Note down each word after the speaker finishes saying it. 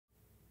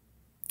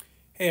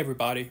Hey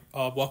everybody,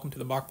 welcome to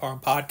the Mark Parham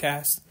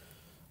podcast.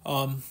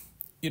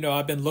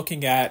 I've been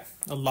looking at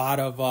a lot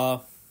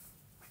of,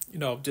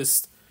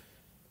 just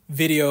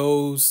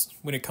videos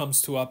when it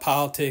comes to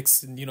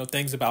politics and,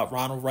 things about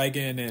Ronald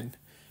Reagan and,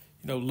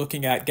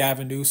 looking at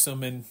Gavin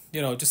Newsom and,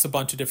 just a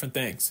bunch of different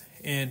things.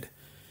 And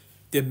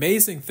the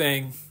amazing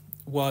thing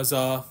was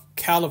how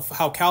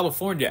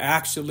California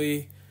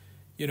actually,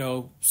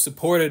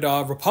 supported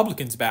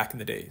Republicans back in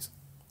the days.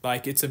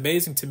 Like, it's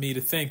amazing to me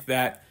to think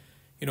that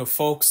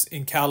folks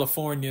in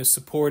California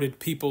supported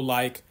people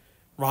like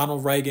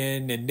Ronald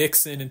Reagan and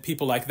Nixon and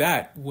people like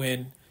that.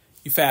 When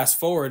you fast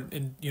forward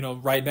and,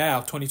 right now,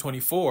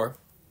 2024,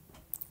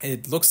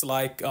 it looks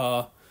like,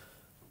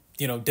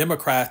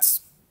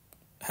 Democrats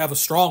have a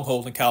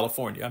stronghold in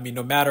California. I mean,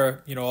 no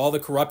matter, all the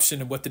corruption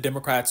and what the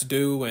Democrats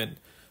do and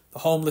the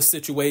homeless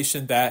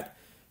situation that,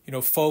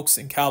 folks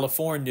in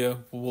California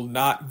will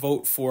not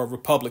vote for a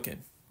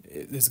Republican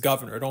as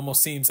governor. It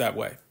almost seems that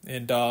way.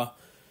 And,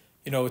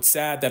 it's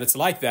sad that it's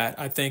like that.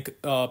 I think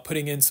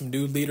putting in some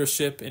new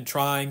leadership and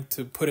trying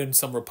to put in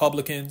some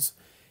Republicans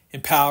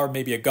in power,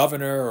 maybe a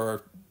governor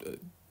or,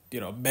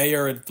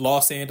 mayor of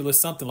Los Angeles,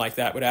 something like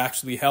that would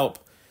actually help,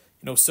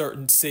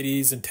 certain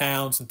cities and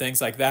towns and things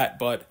like that.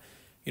 But,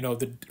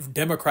 the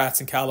Democrats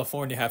in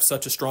California have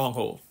such a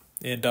stronghold.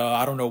 And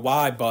I don't know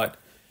why, but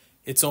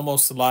it's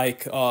almost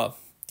like,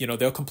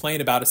 they'll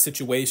complain about a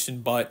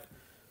situation, but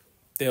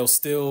they'll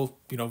still,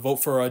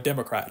 vote for a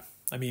Democrat.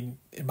 I mean,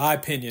 in my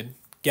opinion,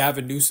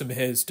 Gavin Newsom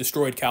has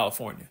destroyed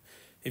California.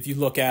 If you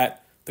look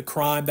at the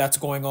crime that's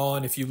going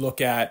on, if you look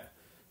at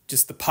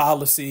just the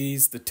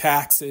policies, the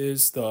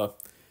taxes, the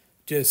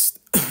just,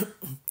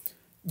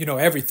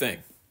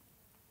 everything.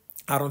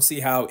 I don't see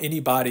how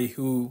anybody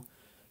who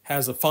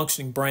has a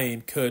functioning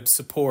brain could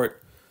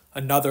support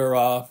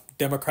another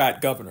Democrat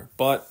governor.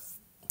 But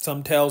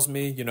some tells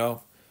me,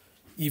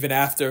 even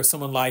after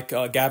someone like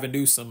Gavin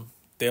Newsom,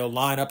 they'll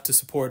line up to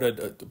support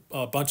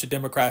a bunch of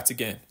Democrats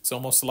again. It's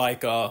almost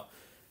like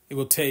it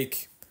will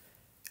take,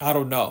 I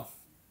don't know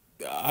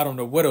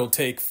what it'll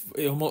take.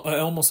 It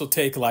almost will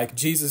take like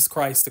Jesus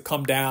Christ to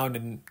come down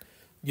and,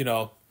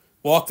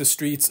 walk the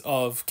streets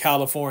of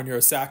California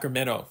or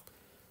Sacramento.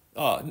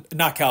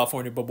 Not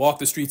California, but walk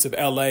the streets of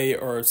LA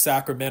or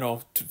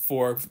Sacramento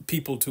for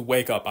people to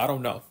wake up. I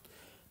don't know.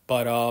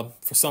 But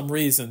for some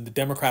reason, the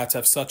Democrats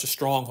have such a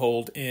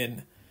stronghold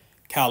in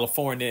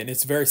California, and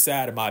it's very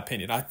sad in my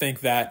opinion. I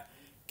think that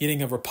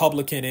getting a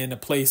Republican in a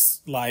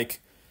place like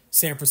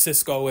San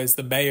Francisco as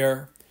the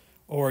mayor,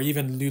 or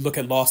even you look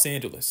at Los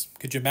Angeles.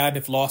 Could you imagine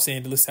if Los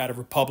Angeles had a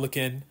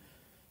Republican,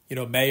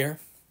 mayor?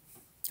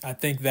 I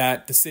think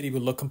that the city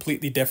would look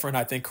completely different.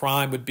 I think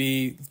crime would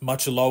be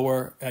much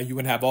lower. You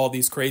wouldn't have all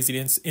these crazy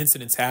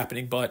incidents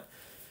happening. But,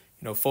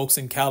 folks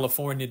in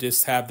California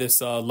just have this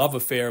love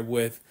affair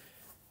with,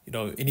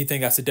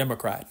 anything that's a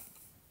Democrat.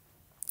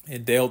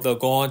 And they'll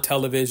go on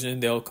television.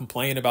 They'll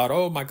complain about,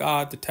 oh, my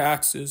God, the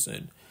taxes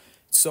and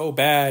so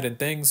bad and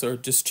things are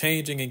just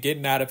changing and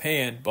getting out of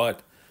hand.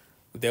 But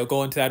they'll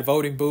go into that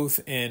voting booth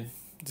and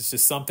it's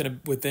just something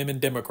with them and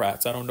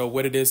Democrats. I don't know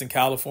what it is in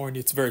California.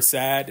 It's very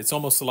sad. It's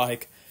almost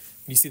like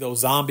you see those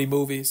zombie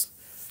movies.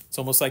 It's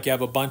almost like you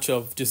have a bunch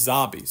of just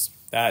zombies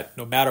that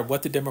no matter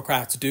what the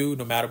Democrats do,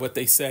 no matter what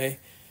they say,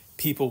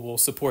 people will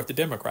support the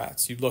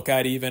Democrats. You look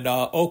at even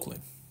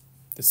Oakland,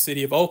 the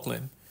city of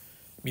Oakland.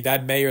 I mean,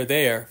 that mayor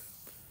there,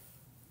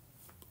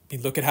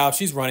 look at how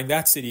she's running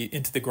that city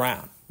into the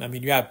ground. I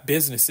mean, you have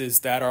businesses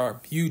that are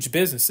huge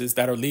businesses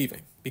that are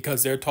leaving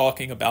because they're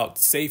talking about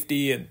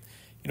safety. And,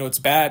 it's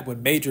bad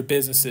when major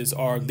businesses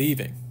are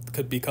leaving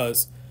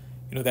because,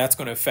 that's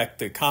going to affect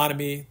the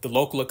economy, the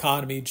local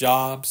economy,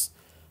 jobs.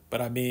 But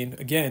I mean,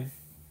 again,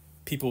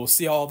 people will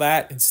see all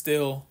that and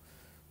still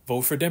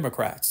vote for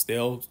Democrats.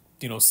 They'll,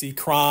 see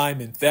crime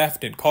and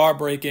theft and car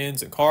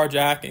break-ins and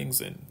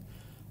carjackings and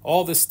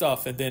all this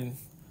stuff. And then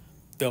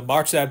they'll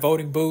march to that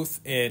voting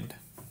booth and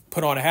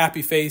put on a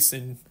happy face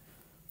and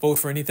vote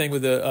for anything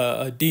with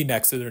a D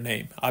next to their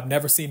name. I've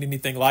never seen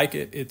anything like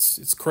it.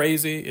 It's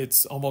crazy.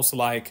 It's almost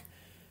like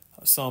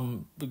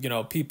some,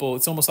 people,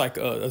 it's almost like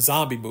a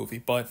zombie movie,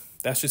 but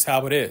that's just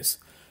how it is.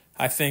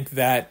 I think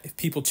that if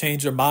people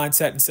change their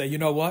mindset and say, you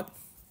know what,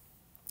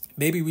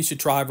 maybe we should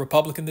try a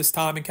Republican this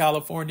time in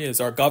California as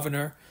our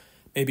governor,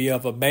 maybe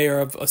of a mayor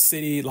of a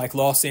city like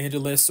Los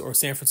Angeles or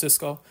San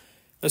Francisco.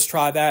 Let's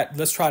try that.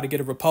 Let's try to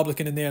get a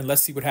Republican in there and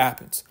let's see what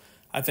happens.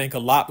 I think a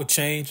lot would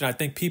change, and I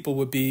think people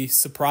would be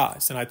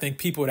surprised, and I think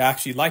people would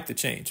actually like the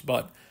change.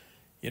 But,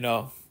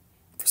 for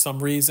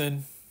some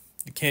reason,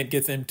 you can't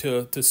get them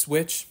to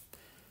switch.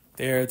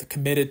 They're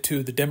committed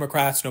to the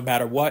Democrats no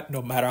matter what,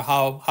 no matter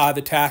how high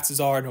the taxes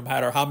are, no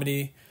matter how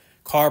many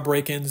car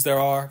break-ins there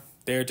are.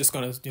 They're just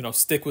going to,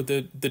 stick with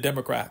the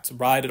Democrats,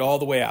 ride it all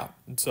the way out.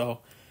 And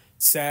so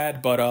it's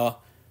sad, but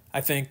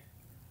I think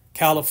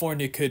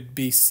California could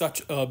be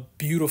such a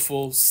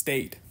beautiful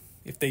state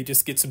if they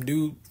just get some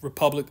new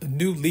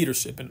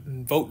leadership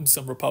and vote in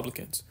some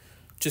Republicans.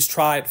 Just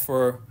try it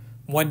for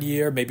 1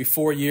 year, maybe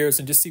 4 years,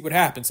 and just see what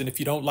happens. And if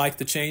you don't like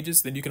the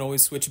changes, then you can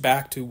always switch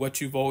back to what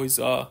you've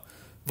always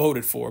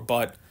voted for.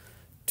 But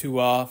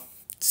to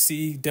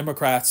see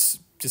Democrats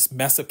just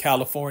mess up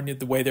California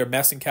the way they're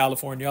messing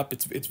California up.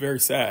 It's very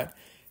sad.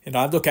 And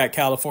I look at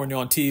California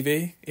on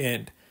TV,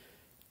 and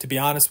to be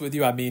honest with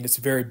you, I mean, it's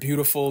very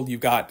beautiful.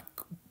 You've got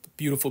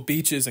beautiful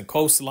beaches and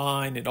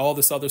coastline and all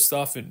this other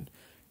stuff and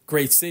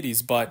great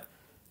cities, but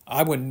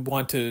I wouldn't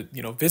want to,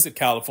 visit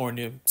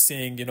California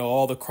seeing,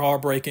 all the car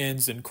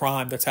break-ins and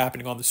crime that's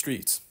happening on the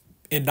streets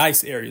in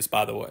nice areas,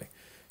 by the way.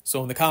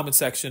 So in the comment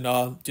section,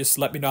 just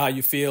let me know how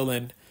you feel,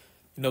 and,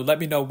 let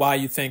me know why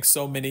you think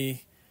so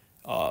many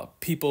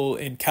people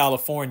in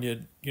California,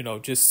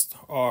 just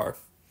are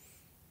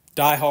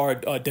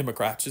diehard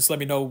Democrats. Just let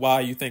me know why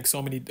you think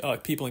so many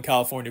people in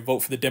California vote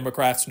for the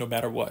Democrats no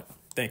matter what.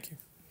 Thank you.